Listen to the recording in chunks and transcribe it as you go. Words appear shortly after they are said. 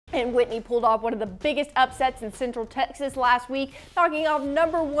And Whitney pulled off one of the biggest upsets in Central Texas last week, knocking off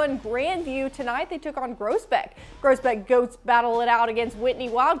 #1 Grandview. Tonight they took on Groesbeck. Groesbeck Goats battle it out against Whitney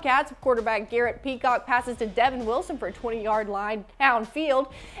Wildcats. Quarterback Garrett Peacock passes to Devin Wilson for a 20-yard line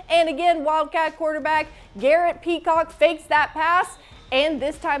downfield. And again, Wildcat quarterback Garrett Peacock fakes that pass and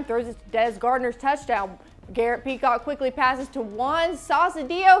this time throws it to Des Gardner's touchdown. Garrett Peacock quickly passes to Juan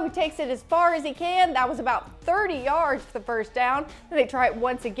Sausadio, who takes it as far as he can. That was about 30 yards for the first down. Then they try it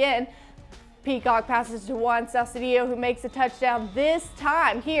once again. Peacock passes to Juan Sausadio, who makes a touchdown this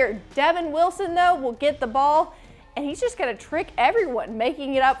time. Here, Devin Wilson, though, will get the ball, and he's just going to trick everyone,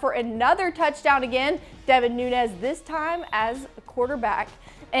 making it up for another touchdown again. Devin Nunez this time as a quarterback,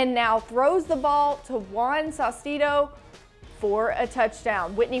 and now throws the ball to Juan Sausadio for a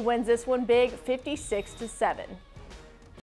touchdown. Whitney wins this one big, 56-7.